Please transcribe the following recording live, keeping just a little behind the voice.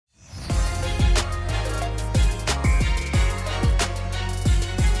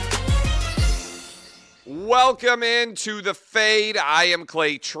welcome into the Fade. I am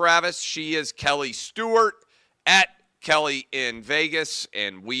Clay Travis. She is Kelly Stewart at Kelly in Vegas,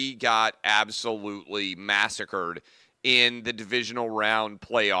 and we got absolutely massacred in the divisional round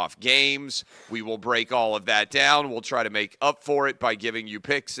playoff games. We will break all of that down. We'll try to make up for it by giving you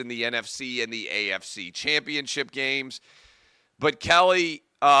picks in the NFC and the AFC championship games. But Kelly,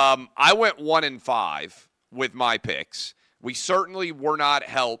 I went 1-5 with my picks. We certainly were not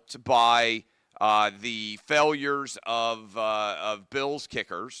helped by the failures of Bills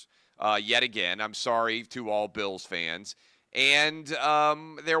kickers yet again. I'm sorry to all Bills fans. And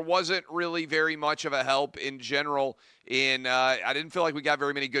there wasn't really very much of a help in general. I didn't feel like we got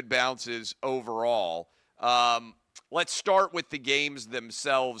very many good bounces overall. Let's start with the games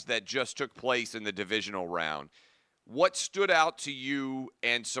themselves that just took place in the divisional round. What stood out to you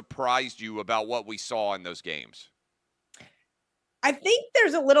and surprised you about what we saw in those games? I think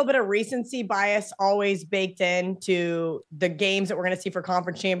there's a little bit of recency bias always baked into the games that we're going to see for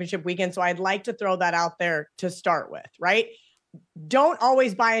conference championship weekend. So I'd like to throw that out there to start with, right? Don't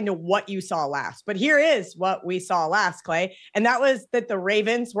always buy into what you saw last, but here is what we saw last, Clay. And that was that the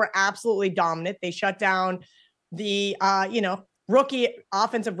Ravens were absolutely dominant. They shut down the,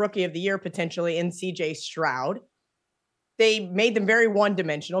 offensive rookie of the year, potentially in CJ Stroud. They made them very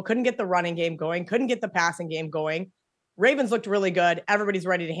one-dimensional, couldn't get the running game going, couldn't get the passing game going. Ravens looked really good. Everybody's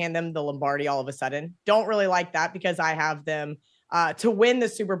ready to hand them the Lombardi all of a sudden. Don't really like that because I have them to win the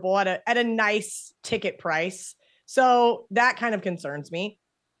Super Bowl at a nice ticket price. So that kind of concerns me.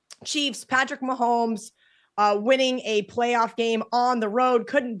 Chiefs, Patrick Mahomes winning a playoff game on the road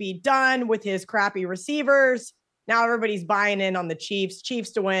couldn't be done with his crappy receivers. Now everybody's buying in on the Chiefs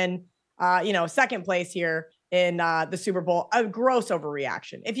to win, second place here in the Super Bowl. A gross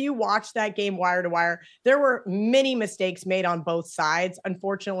overreaction. If you watch that game wire to wire, there were many mistakes made on both sides.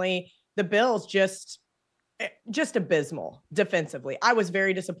 Unfortunately, the Bills just abysmal defensively. I was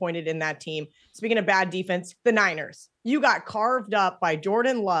very disappointed in that team. Speaking of bad defense, the Niners, you got carved up by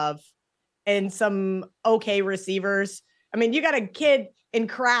Jordan Love and some okay receivers. I mean, you got a kid in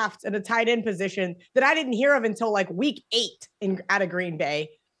Kraft at a tight end position that I didn't hear of until like week 8 out of Green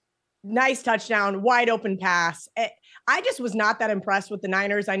Bay. Nice touchdown, wide open pass. I just was not that impressed with the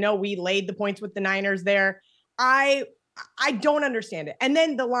Niners. I know we laid the points with the Niners there. I don't understand it. And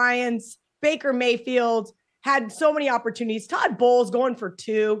then the Lions, Baker Mayfield had so many opportunities. Todd Bowles going for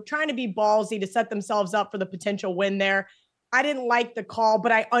 2, trying to be ballsy to set themselves up for the potential win there. I didn't like the call,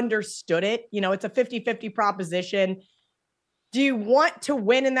 but I understood it. It's a 50-50 proposition. Do you want to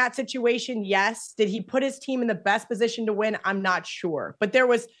win in that situation? Yes. Did he put his team in the best position to win? I'm not sure. But it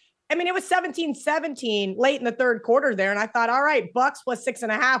was 17-17 late in the third quarter there. And I thought, all right, Bucks plus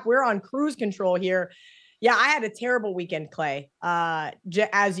 6.5. We're on cruise control here. Yeah, I had a terrible weekend, Clay,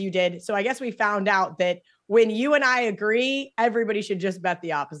 as you did. So I guess we found out that when you and I agree, everybody should just bet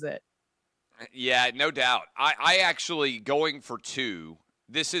the opposite. Yeah, no doubt. I actually, going for 2,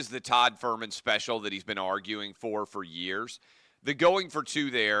 this is the Todd Furman special that he's been arguing for years. The going for 2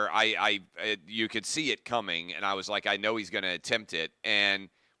 there, you could see it coming, and I was like, I know he's going to attempt it. And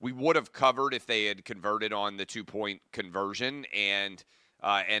we would have covered if they had converted on the 2-point conversion, and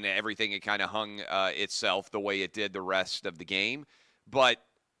everything had kind of hung itself the way it did the rest of the game. But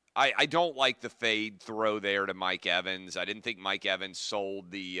I don't like the fade throw there to Mike Evans. I didn't think Mike Evans sold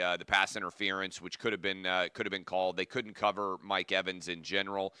the pass interference, which could have been called. They couldn't cover Mike Evans in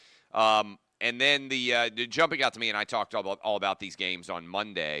general. And then the jumping out to me, and I talked all about these games on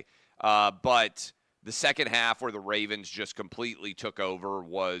Monday. But the second half where the Ravens just completely took over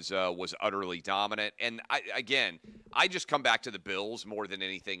was utterly dominant. And I just come back to the Bills more than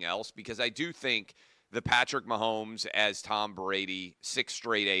anything else because I do think the Patrick Mahomes as Tom Brady, 6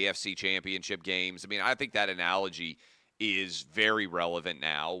 straight AFC championship games. I mean, I think that analogy is very relevant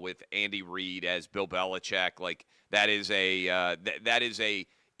now with Andy Reid as Bill Belichick. Like that is a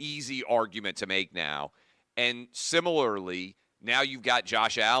easy argument to make now. And similarly, now you've got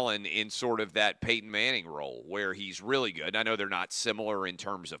Josh Allen in sort of that Peyton Manning role where he's really good. I know they're not similar in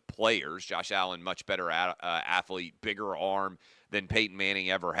terms of players. Josh Allen, much better athlete, bigger arm than Peyton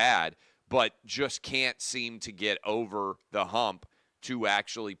Manning ever had, but just can't seem to get over the hump to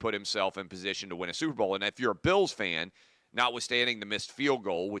actually put himself in position to win a Super Bowl. And if you're a Bills fan, notwithstanding the missed field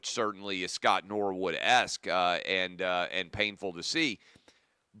goal, which certainly is Scott Norwood-esque and painful to see,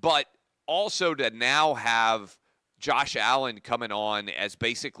 but also to now have Josh Allen coming on as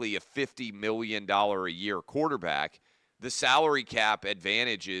basically a $50 million a year quarterback, the salary cap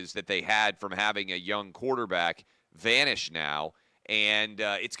advantages that they had from having a young quarterback vanish now. And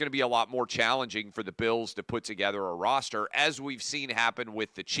it's going to be a lot more challenging for the Bills to put together a roster, as we've seen happen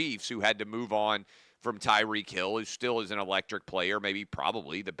with the Chiefs, who had to move on from Tyreek Hill, who still is an electric player, maybe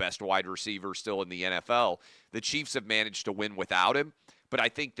probably the best wide receiver still in the NFL. The Chiefs have managed to win without him, but I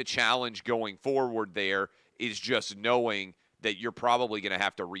think the challenge going forward there is just knowing that you're probably going to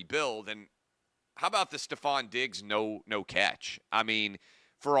have to rebuild. And how about the Stephon Diggs no catch? I mean,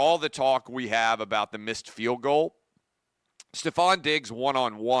 for all the talk we have about the missed field goal, Stephon Diggs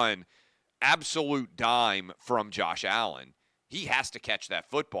one-on-one, absolute dime from Josh Allen. He has to catch that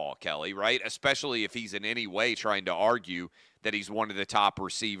football, Kelly, right? Especially if he's in any way trying to argue that he's one of the top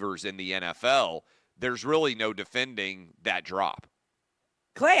receivers in the NFL. There's really no defending that drop.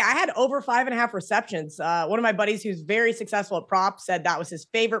 Clay, I had over 5.5 receptions. One of my buddies who's very successful at props said that was his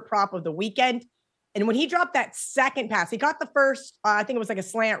favorite prop of the weekend. And when he dropped that second pass, he caught the first, I think it was like a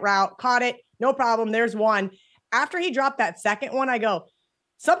slant route, caught it, no problem. There's one. After he dropped that second one, I go,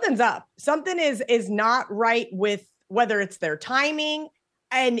 something's up. Something is not right with whether it's their timing.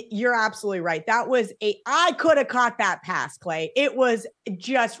 And you're absolutely right. I could have caught that pass, Clay. It was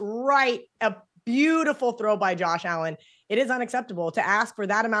just right. A beautiful throw by Josh Allen. It is unacceptable to ask for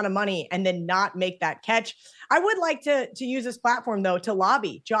that amount of money and then not make that catch. I would like to use this platform, though, to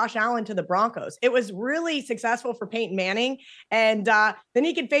lobby Josh Allen to the Broncos. It was really successful for Peyton Manning. And then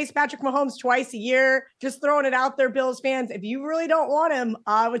he could face Patrick Mahomes twice a year. Just throwing it out there, Bills fans. If you really don't want him,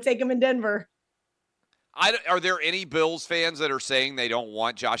 I would take him in Denver. Are there any Bills fans that are saying they don't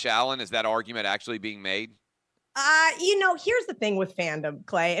want Josh Allen? Is that argument actually being made? Here's the thing with fandom,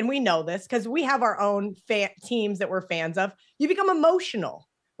 Clay, and we know this because we have our own teams that we're fans of. You become emotional,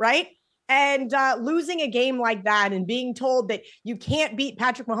 right? And losing a game like that and being told that you can't beat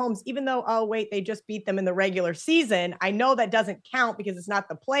Patrick Mahomes, even though, oh, wait, they just beat them in the regular season. I know that doesn't count because it's not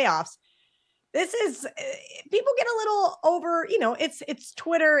the playoffs. This is, people get a little over, it's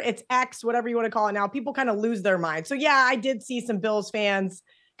Twitter, it's X, whatever you want to call it now. People kind of lose their mind. So, yeah, I did see some Bills fans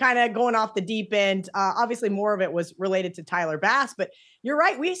kind of going off the deep end. Obviously, more of it was related to Tyler Bass, but you're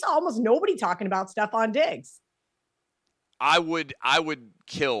right. We saw almost nobody talking about Stephon Diggs. I would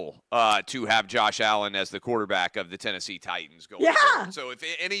kill to have Josh Allen as the quarterback of the Tennessee Titans going forward. So if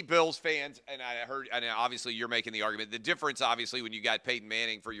any Bills fans, and obviously you're making the argument, the difference obviously when you got Peyton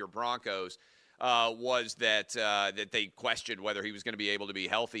Manning for your Broncos was that they questioned whether he was going to be able to be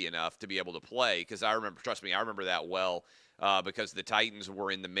healthy enough to be able to play. Because I remember that well. Because the Titans were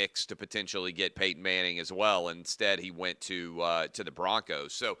in the mix to potentially get Peyton Manning as well. Instead, he went to the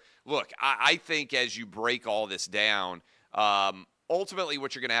Broncos. So, look, I think as you break all this down, ultimately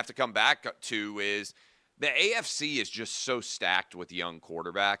what you're going to have to come back to is the AFC is just so stacked with young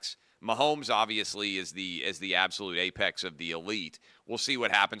quarterbacks. Mahomes obviously is the absolute apex of the elite. We'll see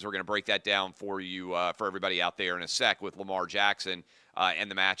what happens. We're going to break that down for you, for everybody out there in a sec with Lamar Jackson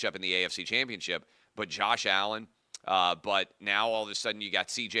and the matchup in the AFC Championship. But Josh Allen. But now all of a sudden you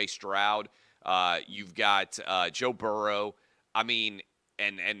got C.J. Stroud, you've got Joe Burrow. I mean,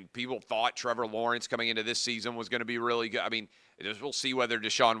 and people thought Trevor Lawrence coming into this season was going to be really good. I mean, we'll see whether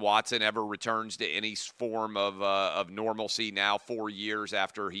Deshaun Watson ever returns to any form of normalcy now 4 years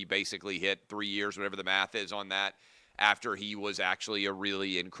after he basically hit 3 years, whatever the math is on that, after he was actually a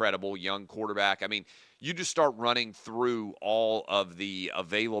really incredible young quarterback. I mean, you just start running through all of the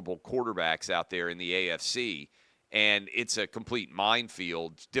available quarterbacks out there in the AFC, and it's a complete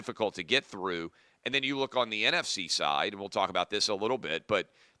minefield. It's difficult to get through. And then you look on the NFC side, and we'll talk about this a little bit, but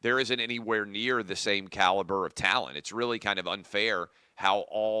there isn't anywhere near the same caliber of talent. It's really kind of unfair how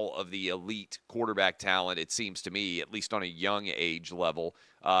all of the elite quarterback talent, it seems to me, at least on a young age level,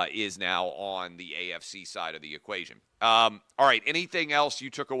 is now on the AFC side of the equation. All right, anything else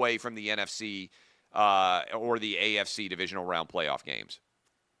you took away from the NFC or the AFC divisional round playoff games?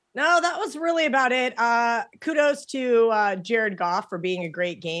 No, that was really about it. Kudos to Jared Goff for being a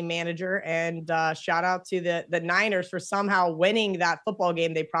great game manager, and shout out to the Niners for somehow winning that football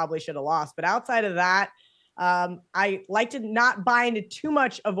game they probably should have lost. But outside of that, I like to not buy into too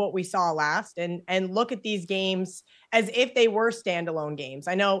much of what we saw last and look at these games as if they were standalone games.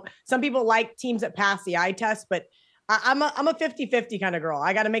 I know some people like teams that pass the eye test, but I'm a 50-50 kind of girl.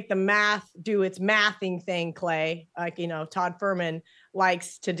 I got to make the math do its mathing thing, Clay, like, Todd Furman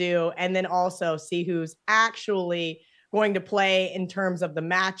likes to do, and then also see who's actually going to play in terms of the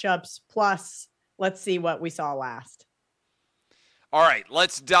matchups. Plus, let's see what we saw last. All right,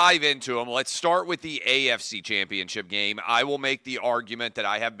 let's dive into them. Let's start with the AFC Championship game. I will make the argument that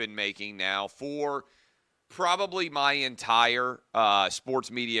I have been making now for probably my entire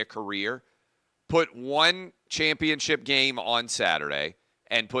sports media career. Put one championship game on Saturday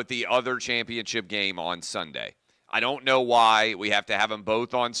and put the other championship game on Sunday. I don't know why we have to have them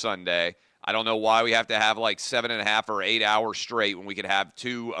both on Sunday. I don't know why we have to have like 7.5 or 8 hours straight when we could have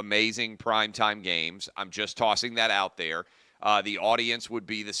two amazing primetime games. I'm just tossing that out there. The audience would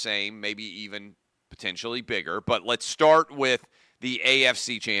be the same, maybe even potentially bigger. But let's start with the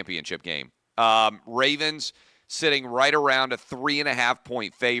AFC Championship game. Ravens sitting right around a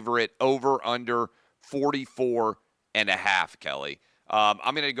 3.5-point favorite, over under 44.5, Kelly.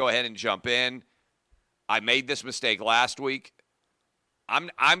 I'm going to go ahead and jump in. I made this mistake last week.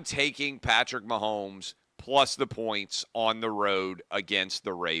 I'm taking Patrick Mahomes plus the points on the road against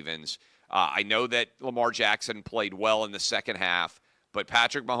the Ravens. I know that Lamar Jackson played well in the second half, but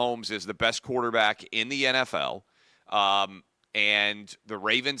Patrick Mahomes is the best quarterback in the NFL. And the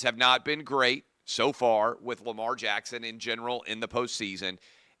Ravens have not been great so far with Lamar Jackson in general in the postseason.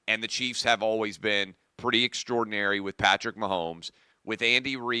 And the Chiefs have always been pretty extraordinary with Patrick Mahomes. With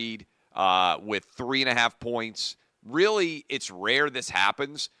Andy Reid, with 3.5 points, really, it's rare this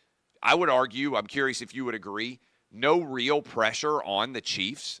happens. I would argue, I'm curious if you would agree, no real pressure on the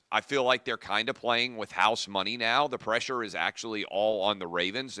Chiefs. I feel like they're kind of playing with house money now. The pressure is actually all on the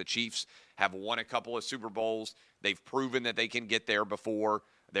Ravens. The Chiefs have won a couple of Super Bowls. They've proven that they can get there before.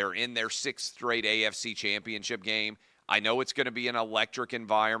 They're in their 6th straight AFC championship game. I know it's going to be an electric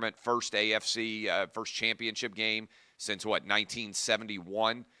environment. First championship game since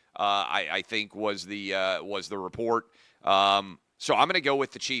 1971. I think was the report. So I'm going to go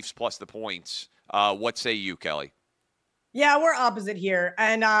with the Chiefs plus the points. What say you, Kelly? Yeah, we're opposite here.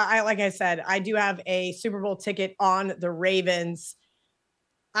 And like I said, I do have a Super Bowl ticket on the Ravens.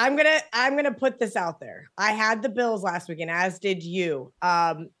 I'm gonna put this out there. I had the Bills last weekend, as did you.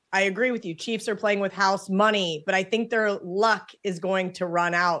 I agree with you. Chiefs are playing with house money, but I think their luck is going to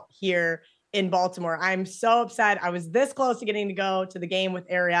run out here in Baltimore. I'm so upset. I was this close to getting to go to the game with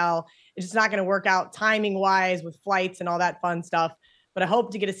Ariel. It's just not going to work out timing wise with flights and all that fun stuff. But I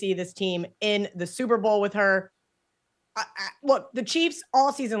hope to get to see this team in the Super Bowl with her. Look, the Chiefs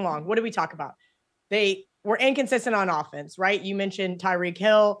all season long, what did we talk about? They were inconsistent on offense, right? You mentioned Tyreek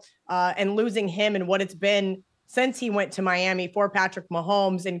Hill and losing him and what it's been since he went to Miami for Patrick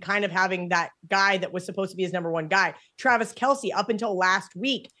Mahomes and kind of having that guy that was supposed to be his number one guy. Travis Kelce, up until last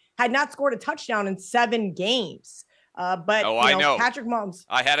week, had not scored a touchdown in 7 games. But I know Patrick Mahomes.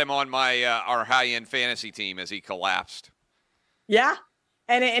 I had him on my our high-end fantasy team as he collapsed. Yeah.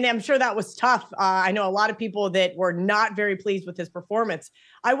 And I'm sure that was tough. I know a lot of people that were not very pleased with his performance.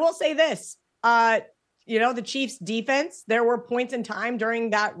 I will say this, the Chiefs defense, there were points in time during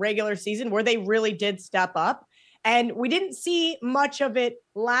that regular season where they really did step up. And we didn't see much of it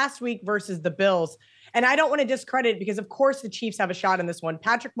last week versus the Bills. And I don't want to discredit it because, of course, the Chiefs have a shot in this one.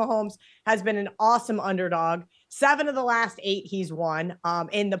 Patrick Mahomes has been an awesome underdog. 7 of the last 8 he's won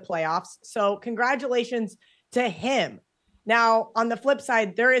in the playoffs. So congratulations to him. Now, on the flip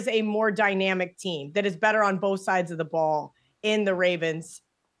side, there is a more dynamic team that is better on both sides of the ball in the Ravens.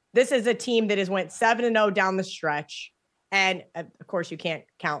 This is a team that has went 7-0 down the stretch. And of course, you can't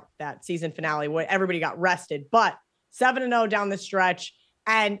count that season finale where everybody got rested, but 7-0 down the stretch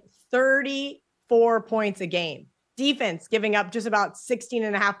and 34 points a game. Defense giving up just about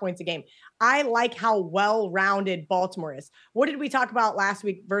 16.5 points a game. I like how well-rounded Baltimore is. What did we talk about last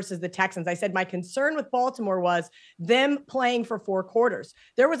week versus the Texans? I said my concern with Baltimore was them playing for 4 quarters.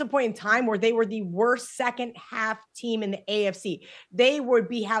 There was a point in time where they were the worst second half team in the AFC. They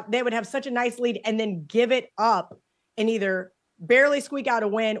would have such a nice lead and then give it up and either barely squeak out a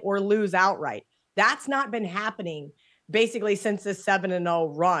win or lose outright. That's not been happening basically since this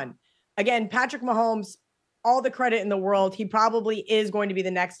 7-0 run. Again, Patrick Mahomes, all the credit in the world. He probably is going to be the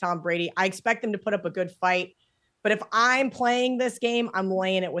next Tom Brady. I expect him to put up a good fight. But if I'm playing this game, I'm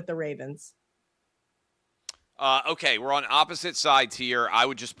laying it with the Ravens. Okay, we're on opposite sides here. I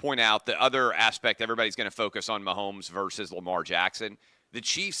would just point out the other aspect everybody's going to focus on Mahomes versus Lamar Jackson. The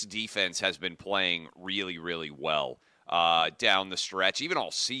Chiefs' defense has been playing really, really well down the stretch, even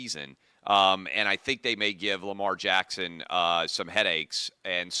all season. And I think they may give Lamar Jackson some headaches.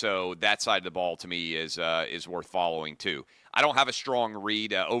 And so that side of the ball to me is worth following too. I don't have a strong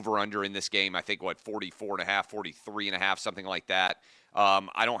read over-under in this game. I think, 44.5, 43.5, something like that.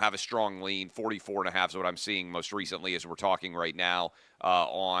 I don't have a strong lean. 44.5 is what I'm seeing most recently as we're talking right now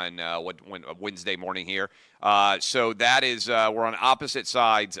on Wednesday morning here. So that is we're on opposite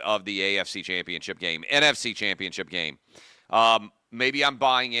sides of the AFC Championship game. NFC Championship game. Maybe I'm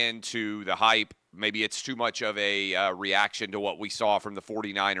buying into the hype. Maybe it's too much of a reaction to what we saw from the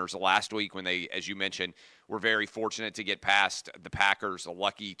 49ers last week when they, as you mentioned, were very fortunate to get past the Packers,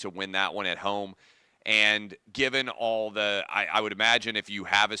 lucky to win that one at home. And given all I would imagine if you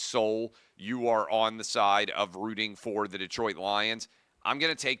have a soul, you are on the side of rooting for the Detroit Lions. I'm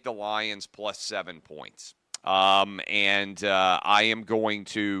going to take the Lions plus 7 points. And I am going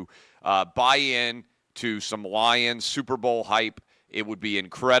to buy in to some Lions Super Bowl hype. It would be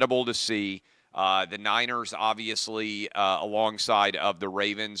incredible to see. The Niners, obviously, alongside of the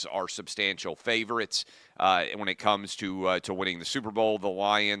Ravens, are substantial favorites when it comes to winning the Super Bowl. The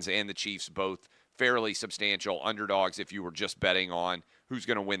Lions and the Chiefs both fairly substantial underdogs if you were just betting on who's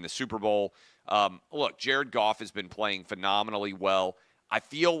going to win the Super Bowl. Look, Jared Goff has been playing phenomenally well. I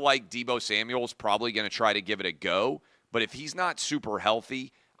feel like Deebo Samuel is probably going to try to give it a go, but if he's not super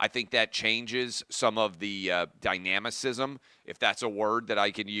healthy, I think that changes some of the dynamicism, if that's a word that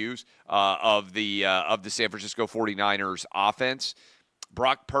I can use, of the San Francisco 49ers offense.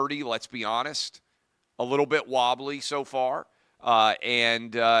 Brock Purdy, let's be honest, a little bit wobbly so far,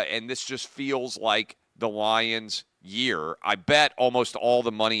 and this just feels like the Lions' year. I bet almost all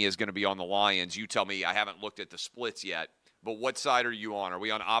the money is going to be on the Lions. You tell me. I haven't looked at the splits yet, but what side are you on? Are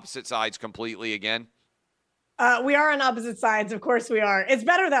we on opposite sides completely again? We are on opposite sides. Of course we are. It's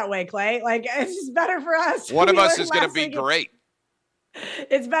better that way, Clay. Like, it's just better for us. One of us is going to be great.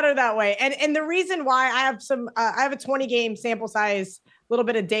 It's better that way. And the reason why I have a 20 game sample size, a little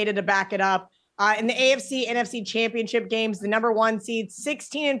bit of data to back it up. In the AFC, NFC championship games, the number 1 seed,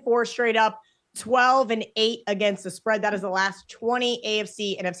 16-4 straight up, 12-8 against the spread. That is the last 20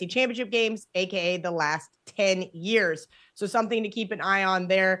 AFC, NFC championship games, AKA the last 10 years. So something to keep an eye on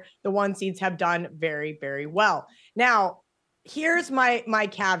there. The 1 seeds have done very, very well. Now, here's my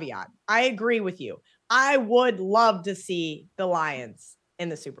caveat. I agree with you. I would love to see the Lions in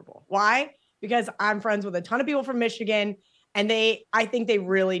the Super Bowl. Why? Because I'm friends with a ton of people from Michigan, and I think they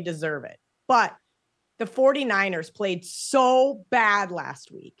really deserve it. But the 49ers played so bad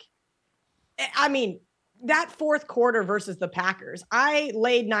last week. I mean, that fourth quarter versus the Packers, I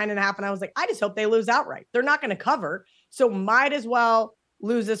laid 9.5 and I was like, I just hope they lose outright. They're not going to cover. So might as well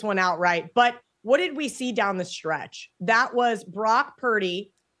lose this one outright. But what did we see down the stretch? That was Brock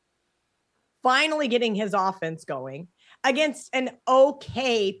Purdy finally getting his offense going against an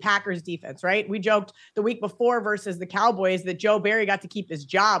okay Packers defense, right? We joked the week before versus the Cowboys that Joe Barry got to keep his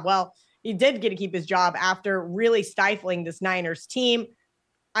job. Well, he did get to keep his job after really stifling this Niners team.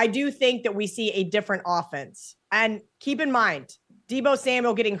 I do think that we see a different offense. And keep in mind, Deebo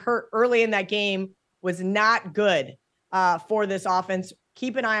Samuel getting hurt early in that game was not good for this offense.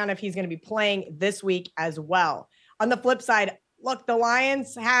 Keep an eye on if he's going to be playing this week as well. On the flip side, look, the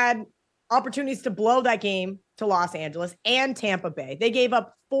Lions had opportunities to blow that game to Los Angeles and Tampa Bay. They gave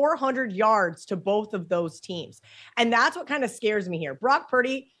up 400 yards to both of those teams. And that's what kind of scares me here. Brock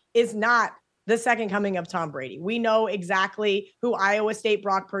Purdy is not the second coming of Tom Brady. We know exactly who Iowa State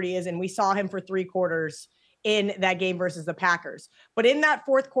Brock Purdy is, and we saw him for 3 quarters in that game versus the Packers. But in that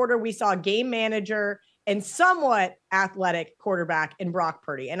fourth quarter, we saw a game manager and somewhat athletic quarterback in Brock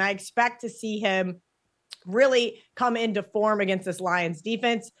Purdy. And I expect to see him really come into form against this Lions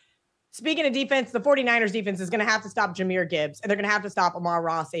defense. Speaking of defense, the 49ers defense is going to have to stop Jahmyr Gibbs, and they're going to have to stop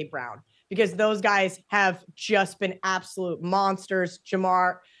Amon-Ra St. Brown, because those guys have just been absolute monsters.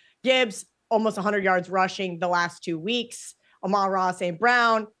 Jahmyr Gibbs, almost 100 yards rushing the last 2 weeks. Amon-Ra St.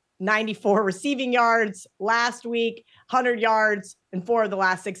 Brown, 94 receiving yards last week, 100 yards in 4 of the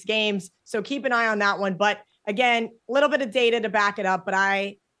last 6 games. So keep an eye on that one. But again, a little bit of data to back it up. But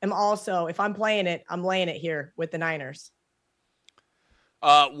I am also, if I'm playing it, I'm laying it here with the Niners.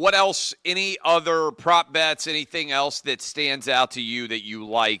 What else? Any other prop bets? Anything else that stands out to you that you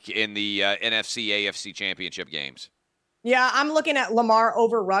like in the NFC, AFC championship games? Yeah, I'm looking at Lamar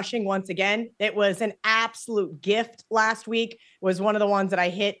over rushing once again. It was an absolute gift last week. It was one of the ones that I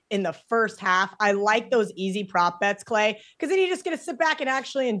hit in the first half. I like those easy prop bets, Clay, because then you just get to sit back and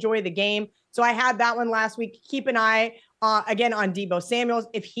actually enjoy the game. So I had that one last week. Keep an eye again on Deebo Samuel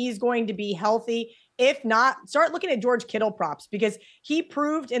if he's going to be healthy. If not, start looking at George Kittle props, because he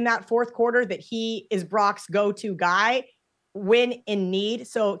proved in that fourth quarter that he is Brock's go-to guy when in need.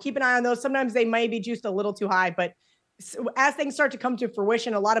 So keep an eye on those. Sometimes they may be juiced a little too high, but as things start to come to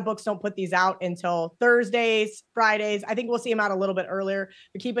fruition, a lot of books don't put these out until Thursdays, Fridays. I think we'll see them out a little bit earlier,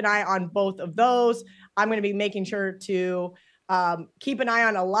 but keep an eye on both of those. I'm going to be making sure to keep an eye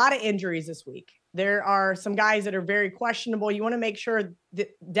on a lot of injuries this week. There are some guys that are very questionable. You want to make sure that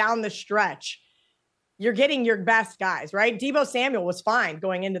down the stretch, you're getting your best guys, right? Deebo Samuel was fine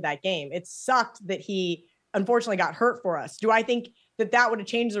going into that game. It sucked that he unfortunately got hurt for us. Do I think that would have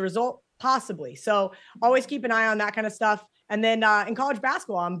changed the result? Possibly. So always keep an eye on that kind of stuff. And then in college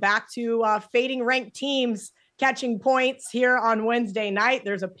basketball, I'm back to fading ranked teams catching points here on Wednesday night.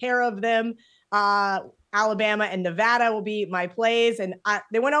 There's a pair of them. Alabama and Nevada will be my plays. And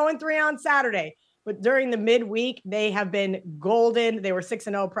they went 0-3 on Saturday, but during the midweek, they have been golden. They were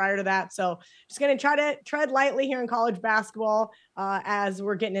 6-0 prior to that. So just going to try to tread lightly here in college basketball as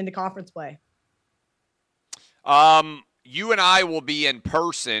we're getting into conference play. You and I will be in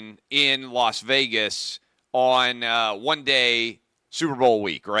person in Las Vegas on one day Super Bowl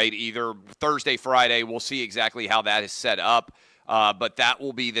week, right? Either Thursday, Friday. We'll see exactly how that is set up. But that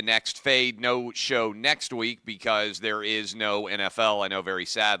will be the next fade. No show next week because there is no NFL, I know, very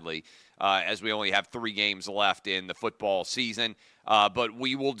sadly, as we only have 3 games left in the football season. But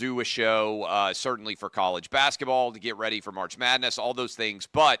we will do a show certainly for college basketball to get ready for March Madness, all those things.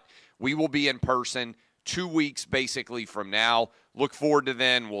 But we will be in person 2 weeks basically from now. Look forward to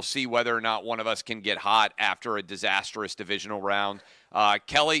then. We'll see whether or not one of us can get hot after a disastrous divisional round.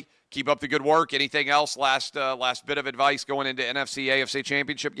 Kelly, keep up the good work. Anything else? Last bit of advice going into NFC, AFC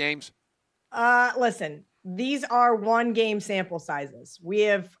championship games? Listen, these are 1-game sample sizes. We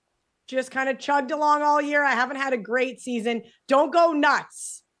have just kind of chugged along all year. I haven't had a great season. Don't go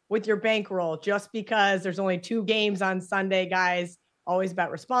nuts with your bankroll just because there's only 2 games on Sunday, guys. Always bet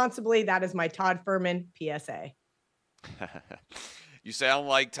responsibly. That is my Todd Furman PSA. You sound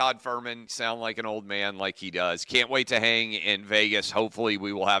like Todd Furman, sound like an old man like he does. Can't wait to hang in Vegas. Hopefully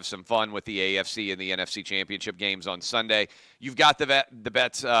we will have some fun with the AFC and the NFC championship games on Sunday. You've got the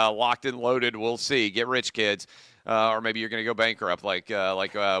bets locked and loaded. We'll see. Get rich, kids. Or maybe you're going to go bankrupt like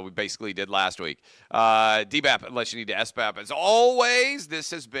we basically did last week. DBAP, unless you need to SBAP. As always,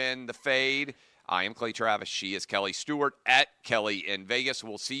 this has been The Fade. I am Clay Travis. She is Kelly Stewart at Kelly in Vegas.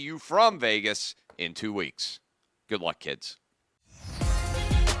 We'll see you from Vegas in 2 weeks. Good luck, kids.